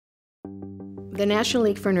The National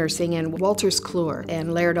League for Nursing and Wolters Kluwer and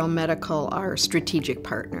Laerdal Medical are strategic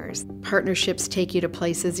partners. Partnerships take you to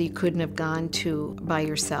places you couldn't have gone to by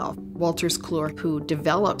yourself. Wolters Kluwer, who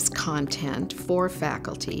develops content for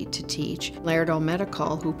faculty to teach, Laerdal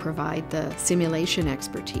Medical, who provide the simulation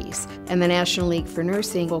expertise, and the National League for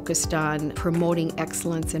Nursing focused on promoting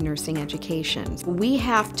excellence in nursing education. We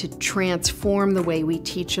have to transform the way we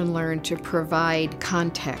teach and learn to provide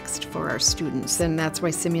context for our students, and that's why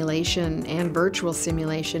simulation and virtual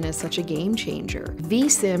simulation is such a game changer.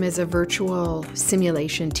 vSim is a virtual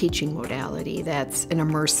simulation teaching modality that's an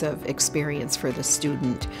immersive experience for the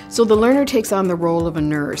student. So the learner takes on the role of a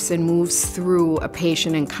nurse and moves through a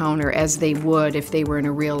patient encounter as they would if they were in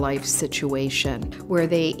a real-life situation, where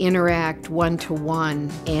they interact one-to-one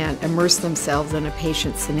and immerse themselves in a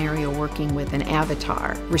patient scenario working with an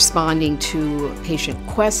avatar, responding to patient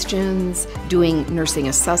questions, doing nursing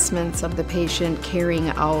assessments of the patient, carrying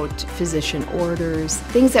out physician orders,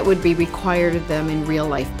 things that would be required of them in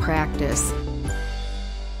real-life practice.